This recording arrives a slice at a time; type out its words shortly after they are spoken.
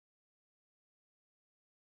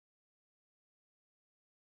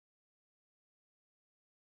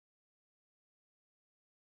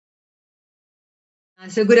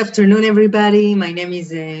So good afternoon, everybody. My name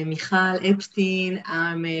is Michal Epstein.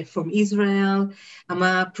 I'm from Israel. I'm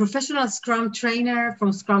a professional Scrum trainer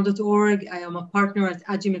from Scrum.org. I am a partner at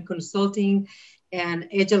LAG21 Consulting and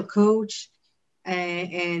Agile coach.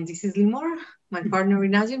 And this is Limor, my partner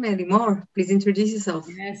in LAG21. Limor, please introduce yourself.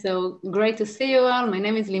 Yeah, so great to see you all. My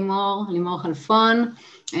name is Limor Halfon,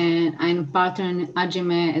 and I'm a partner in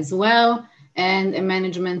LAG21 as well, and a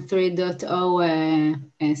Management 3.0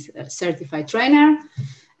 certified trainer,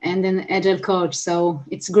 and an Agile coach. So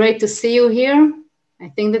it's great to see you here. I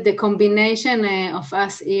think that the combination of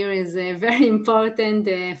us here is very important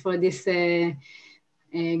for this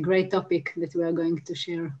great topic that we are going to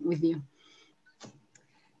share with you.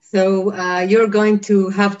 So you're going to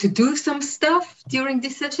have to do some stuff during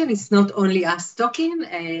this session. It's not only us talking.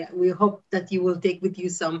 We hope that you will take with you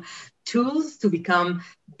some tools to become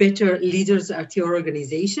better leaders at your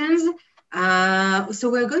organizations. So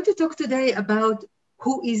we're going to talk today about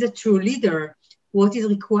who is a true leader, what is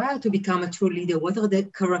required to become a true leader, what are the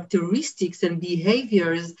characteristics and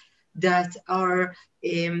behaviors that are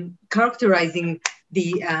characterizing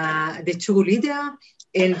the true leader,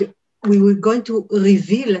 and we were going to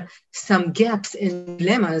reveal some gaps and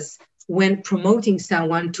dilemmas when promoting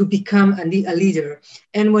someone to become a leader.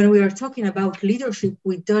 And when we are talking about leadership,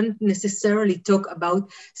 we don't necessarily talk about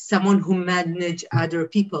someone who manages other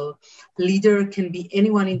people. Leader can be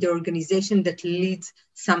anyone in the organization that leads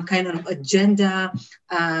some kind of agenda,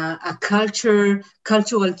 a culture,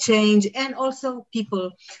 cultural change, and also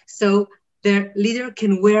people. So the leader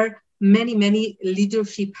can wear many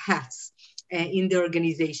leadership hats in the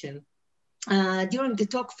organization. During the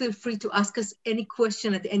talk, feel free to ask us any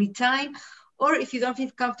question at any time, or if you don't feel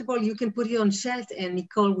comfortable, you can put it on chat and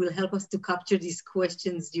Nicole will help us to capture these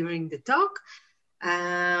questions during the talk.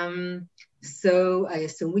 So I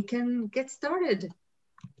assume we can get started.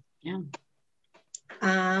 Yeah.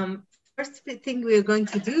 First thing we're going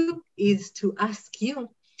to do is to ask you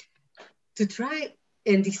to try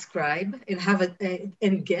and describe and have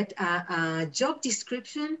and get a job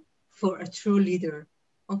description for a true leader.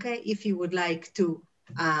 Okay, if you would like to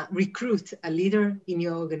recruit a leader in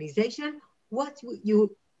your organization, what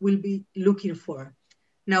you will be looking for.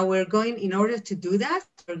 Now in order to do that,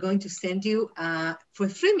 we're going to send you for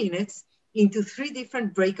 3 minutes into 3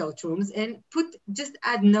 different breakout rooms and just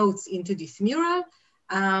add notes into this mural.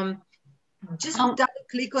 Just double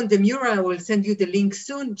click on the mural. I will send you the link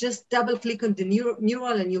soon. Just double click on the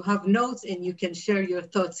mural and you have notes and you can share your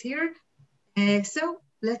thoughts here. So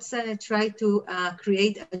let's try to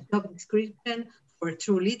create a job description for a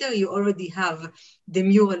true leader. You already have the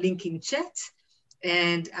mural link in chat,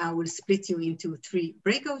 and I will split you into 3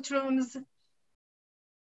 breakout rooms.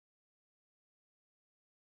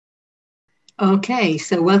 Okay,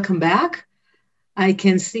 so welcome back. I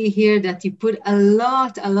can see here that you put a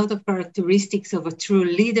lot of characteristics of a true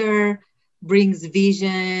leader: brings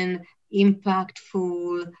vision,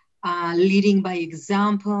 impactful, leading by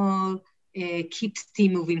example, keeps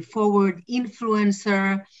team moving forward,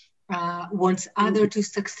 influencer, wants others to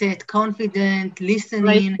succeed, confident, listening.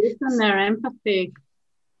 Right, listener, empathy.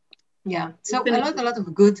 Yeah, so a lot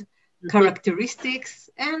of good characteristics,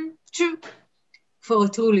 and true for a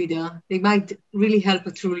true leader. They might really help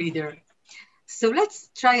a true leader. So let's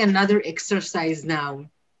try another exercise now.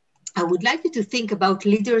 I would like you to think about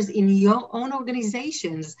leaders in your own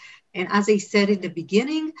organizations. And as I said in the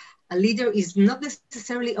beginning, a leader is not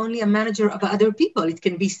necessarily only a manager of other people. It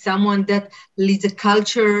can be someone that leads a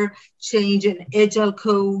culture change, an agile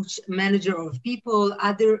coach, manager of people,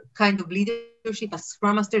 other kind of leadership, a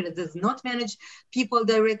scrum master that does not manage people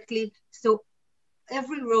directly. So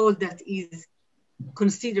every role that is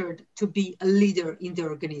considered to be a leader in the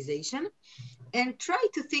organization, and try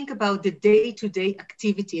to think about the day-to-day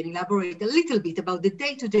activity and elaborate a little bit about the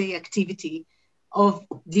day-to-day activity of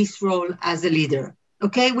this role as a leader.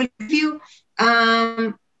 Okay, we'll give you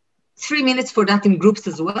 3 minutes for that in groups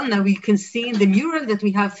as well. Now you can see in the mural that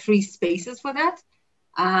we have 3 spaces for that.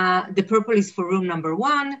 The purple is for room number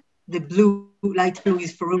 1, the light blue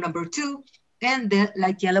is for room number 2, and the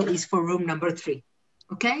light yellow is for room number 3.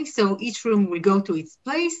 Okay, so each room will go to its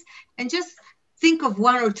place, and just think of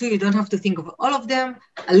 1 or 2, you don't have to think of all of them,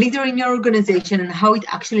 a leader in your organization and how it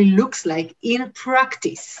actually looks like in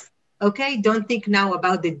practice. Okay, don't think now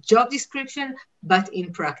about the job description, but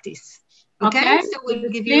in practice. Okay, so we'll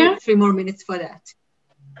give you 3 more minutes for that.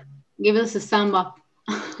 Give us a thumb up.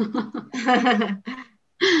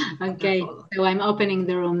 Okay, so I'm opening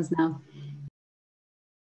the rooms now.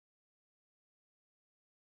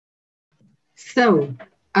 So,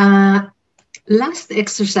 last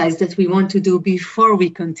exercise that we want to do before we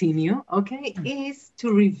continue, okay, is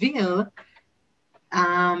to reveal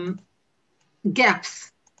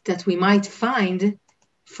gaps that we might find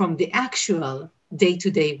from the actual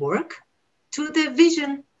day-to-day work to the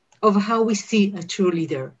vision of how we see a true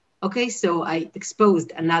leader. Okay, so I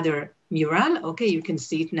exposed another mural. Okay, you can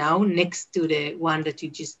see it now next to the one that you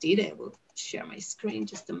just did. I will share my screen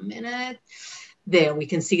just a minute. There, we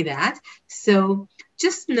can see that. So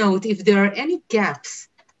just note if there are any gaps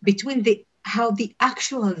between how the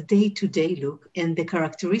actual day-to-day look and the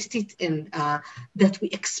characteristics and that we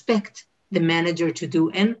expect the manager to do,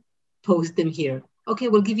 and post them here. Okay,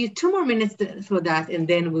 we'll give you 2 more minutes for that, and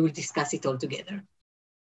then we will discuss it all together.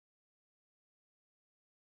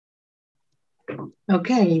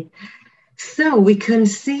 Okay, so we can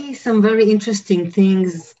see some very interesting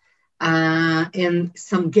things and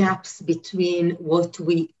some gaps between what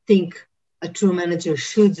we think a true manager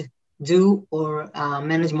should do or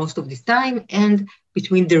manage most of the time and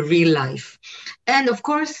between the real life. And of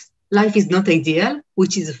course, life is not ideal,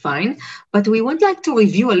 which is fine, but we would like to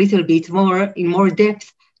review a little bit more in more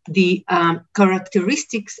depth the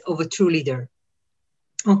characteristics of a true leader.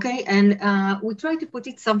 Okay, and we try to put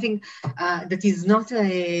it something that is not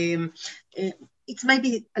it's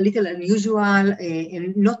maybe a little unusual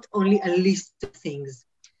and not only a list of things.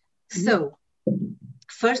 So,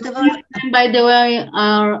 first of all, and by the way,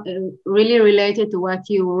 are really related to what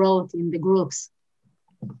you wrote in the groups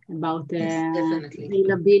about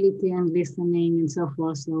availability and listening and so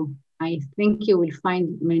forth. So I think you will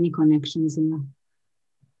find many connections in that.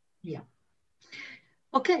 Yeah.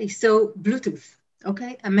 Okay, so Bluetooth.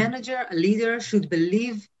 Okay, a manager, a leader should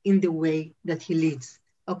believe in the way that he leads.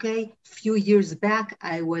 Okay, a few years back,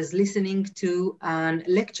 I was listening to a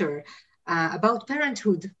lecture about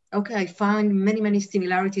parenthood. Okay, I find many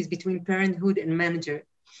similarities between parenthood and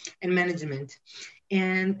management.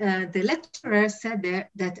 And the lecturer said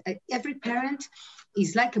that every parent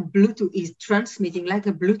is like a Bluetooth, is transmitting like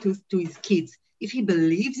a Bluetooth to his kids. If he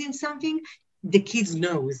believes in something, the kids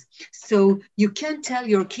knows. So you can't tell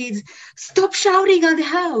your kids, stop shouting on the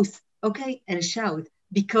house, okay, and shout,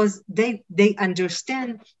 because they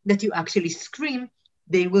understand that you actually scream,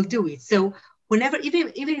 they will do it. So whenever,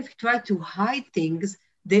 even if you try to hide things,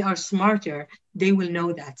 they are smarter, they will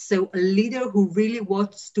know that. So a leader who really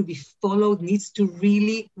wants to be followed needs to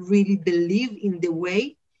really believe in the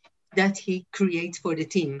way that he creates for the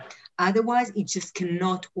team. Otherwise, it just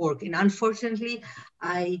cannot work. And unfortunately,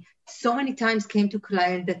 I so many times came to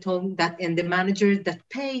clients that told me that, and the managers that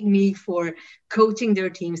paid me for coaching their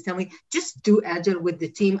teams tell me, just do agile with the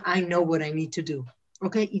team. I know what I need to do.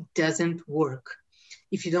 Okay, it doesn't work.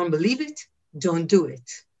 If you don't believe it, don't do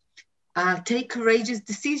it. Take courageous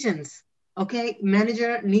decisions. Okay,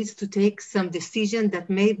 manager needs to take some decision that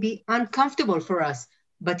may be uncomfortable for us,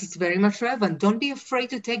 but it's very much relevant. Don't be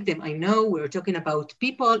afraid to take them. I know we're talking about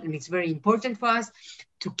people, and it's very important for us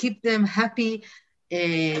to keep them happy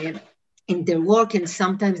in their work. And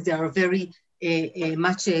sometimes they are very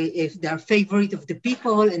much if they are favorite of the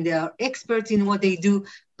people and they are experts in what they do.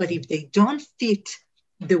 But if they don't fit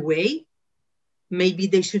the way, maybe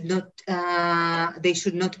they should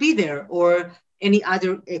not be there, or any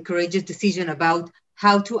other courageous decision about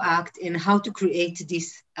how to act and how to create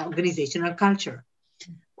this organizational culture.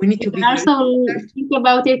 We need to be also think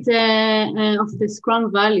about it of the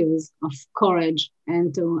strong values of courage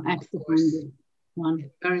and to act upon one.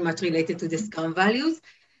 Very much related to the Scrum values.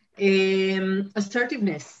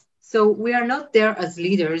 Assertiveness. So we are not there as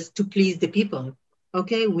leaders to please the people.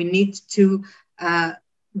 Okay, we need to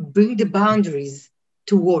bring the boundaries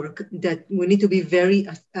to work. That we need to be very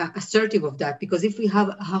assertive of that, because if we have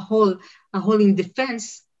a hole in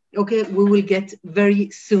defense, okay, we will get very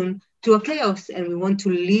soon to a chaos, and we want to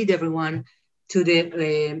lead everyone to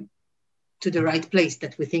the right place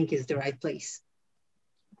that we think is the right place.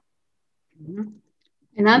 Mm-hmm.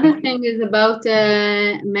 Another thing is about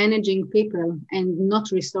managing people and not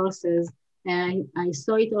resources. I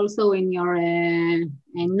saw it also in your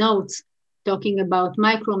notes, talking about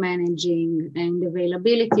micromanaging and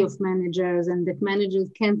availability of managers, and that managers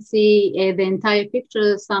can't see the entire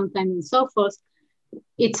picture sometimes and so forth.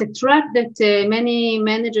 It's a trap that many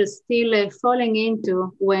managers still falling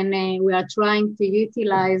into when we are trying to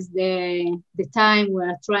utilize the time, we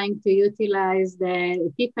are trying to utilize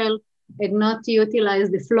the people and not to utilize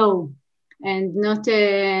the flow, and not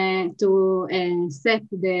to set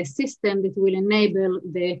the system that will enable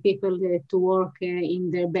the people to work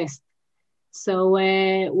in their best. So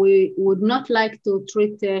we would not like to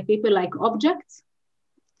treat people like objects.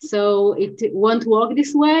 So it won't work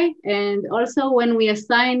this way. And also when we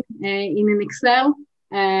assign in an Excel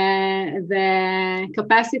the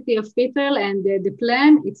capacity of people and the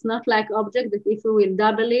plan. It's not like object that if we will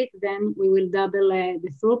double it, then we will double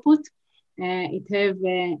the throughput. It have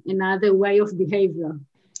another way of behavior.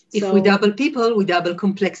 If we double people, we double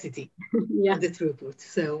complexity yeah. of the throughput.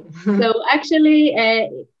 So actually,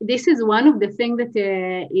 this is one of the things that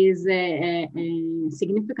is a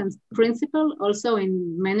significant principle also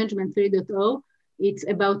in Management 3.0. It's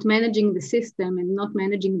about managing the system and not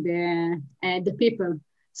managing the people.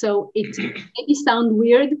 So it maybe sound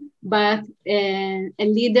weird, but a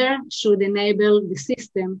leader should enable the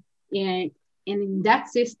system. And in that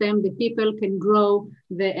system, the people can grow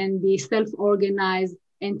and be self-organized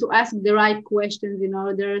and to ask the right questions in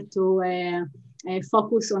order to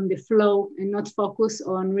focus on the flow and not focus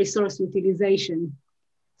on resource utilization.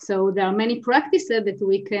 So there are many practices that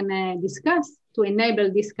we can discuss to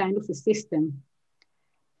enable this kind of a system.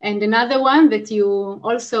 And another one that you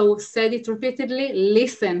also said it repeatedly,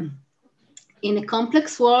 listen. In a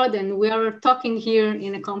complex world, and we are talking here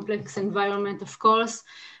in a complex environment, of course,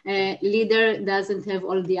 leader doesn't have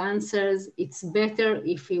all the answers. It's better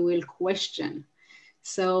if he will question.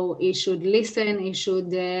 So he should listen, he should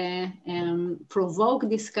provoke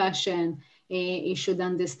discussion, he should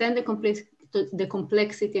understand the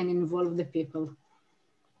complexity and involve the people.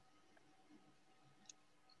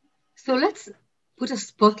 So let's put a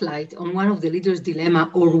spotlight on one of the leader's dilemma,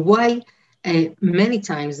 or why many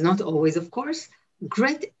times, not always, of course,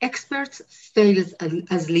 great experts fail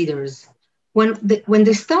as leaders. When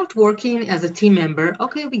they start working as a team member,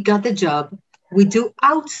 okay, we got the job, we do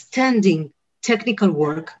outstanding technical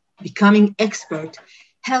work, becoming expert,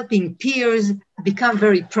 helping peers, become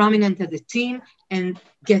very prominent as a team, and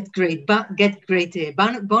get great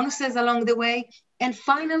bonuses along the way. And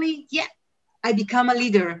finally, yeah, I become a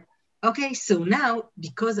leader. Okay, so now,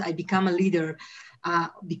 because I become a leader,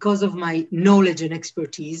 because of my knowledge and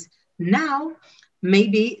expertise, now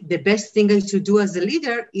maybe the best thing I should do as a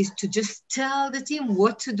leader is to just tell the team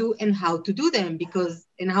what to do and how to do them,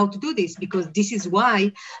 and how to do this, because this is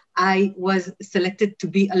why I was selected to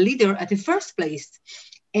be a leader at the first place.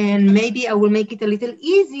 And maybe I will make it a little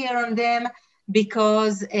easier on them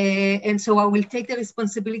because, and so I will take the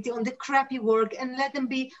responsibility on the crappy work and let them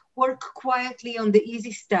work quietly on the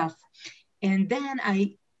easy stuff. And then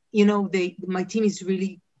my team is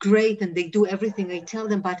really great and they do everything I tell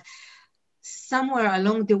them, but somewhere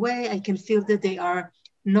along the way, I can feel that they are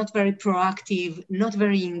not very proactive, not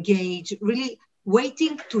very engaged, really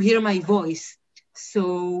waiting to hear my voice.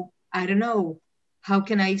 So I don't know, how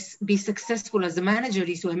can I be successful as a manager?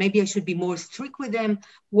 So maybe I should be more strict with them.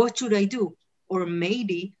 What should I do? Or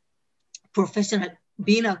maybe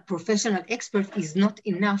being a professional expert is not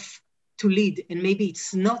enough to lead. And maybe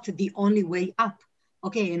it's not the only way up.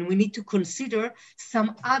 Okay, and we need to consider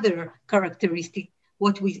some other characteristic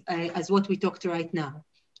what we talked right now.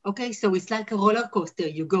 Okay, so it's like a roller coaster.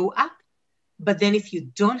 You go up, but then if you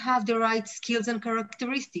don't have the right skills and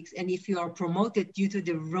characteristics, and if you are promoted due to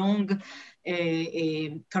the wrong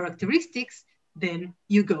characteristics, then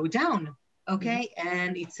you go down. Okay,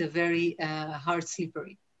 and it's a very hard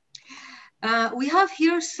slippery. We have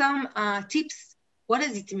here some tips. What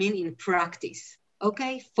does it mean in practice?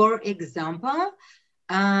 Okay, for example,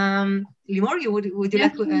 Limor, would you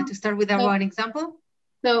like to start with our one example?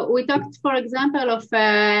 So we talked, for example, of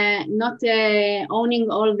not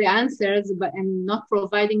owning all the answers, and not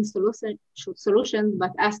providing solutions,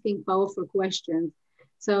 but asking powerful questions.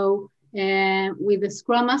 So with the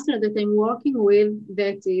Scrum Master that I'm working with,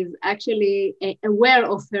 that is actually aware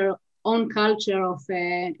of her own culture of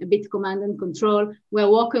a bit command and control,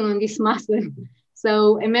 we're working on this muscle.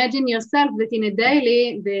 So imagine yourself that in a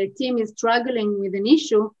daily, the team is struggling with an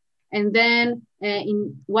issue, and then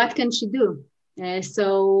what can she do?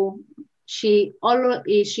 So she only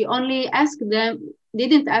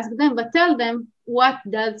didn't ask them, but tell them what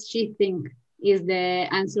does she think is the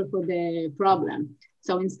answer for the problem.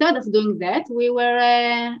 So instead of doing that, we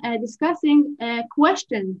were discussing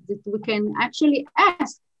questions that we can actually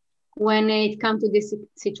ask when it comes to this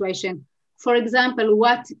situation. For example,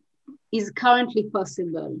 what is currently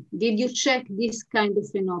possible? Did you check this kind of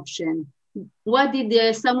an option? What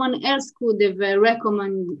did someone else could have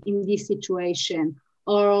recommended in this situation?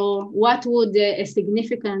 Or what would a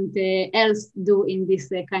significant else do in this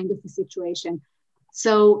kind of a situation?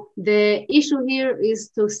 So the issue here is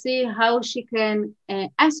to see how she can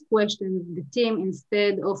ask questions to the team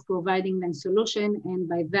instead of providing them solution, and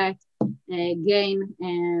by that gain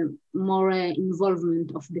more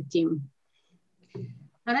involvement of the team.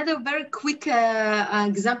 Another very quick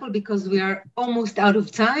example, because we are almost out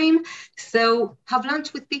of time. So have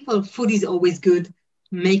lunch with people. Food is always good.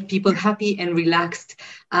 make people happy and relaxed.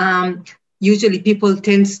 Usually people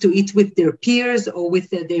tend to eat with their peers or with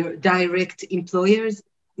their direct employees.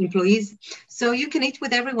 So you can eat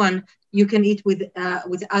with everyone. You can eat with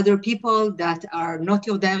other people that are not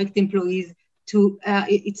your direct employees.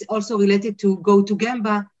 It's also related to go to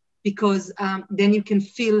Gamba, because then you can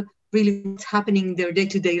feel really what's happening in their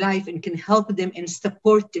day-to-day life and can help them and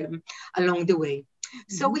support them along the way.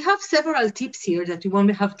 So we have several tips here that we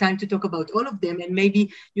won't have time to talk about all of them, and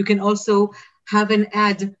maybe you can also have and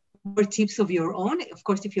add more tips of your own. Of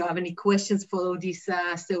course, if you have any questions, follow this.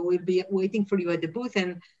 So we'll be waiting for you at the booth,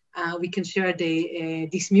 and we can share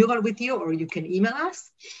this mural with you, or you can email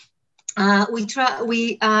us. We try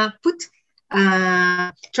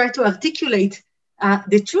to articulate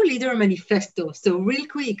the True Leader Manifesto. So real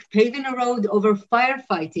quick, paving a road over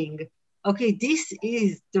firefighting. Okay, this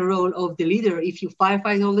is the role of the leader. If you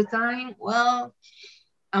firefight all the time, well,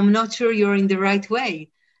 I'm not sure you're in the right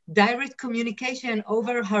way. Direct communication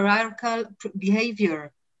over hierarchical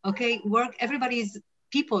behavior. Okay, everybody's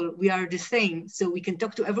people, we are the same. So we can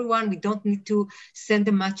talk to everyone. We don't need to send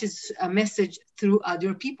a message through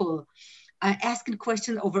other people. Asking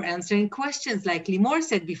questions over answering questions, like Limor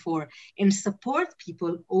said before, and support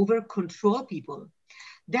people over control people.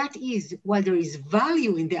 That is, while there is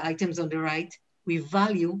value in the items on the right, we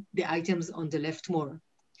value the items on the left more.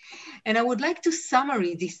 And I would like to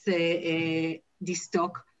summarize this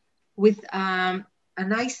talk with a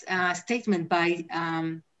nice statement by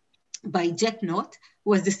Jack Knott,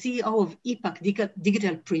 who was the CEO of EPAC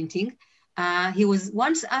Digital Printing. He was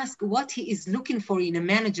once asked what he is looking for in a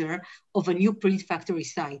manager of a new print factory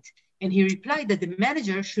site. And he replied that the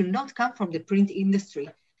manager should not come from the print industry.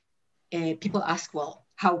 People ask, well,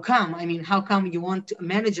 how come? I mean, how come you want a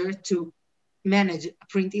manager to manage a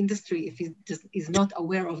print industry if he is not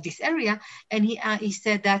aware of this area? And he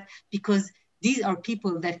said that because these are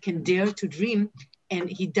people that can dare to dream, and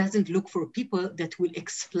he doesn't look for people that will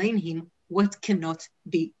explain him what cannot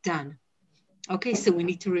be done. Okay, so we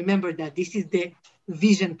need to remember that this is the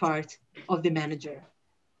vision part of the manager.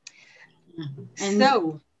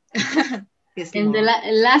 Yes, and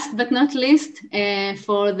last but not least,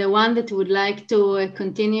 for the one that would like to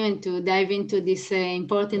continue and to dive into this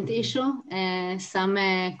important issue, some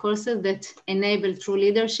courses that enable true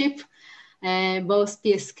leadership, both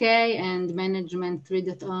PSK and Management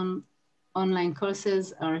 3.0 online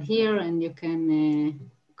courses are here, and you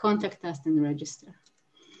can contact us and register.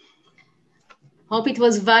 Hope it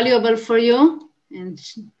was valuable for you, and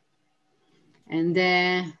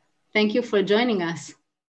thank you for joining us.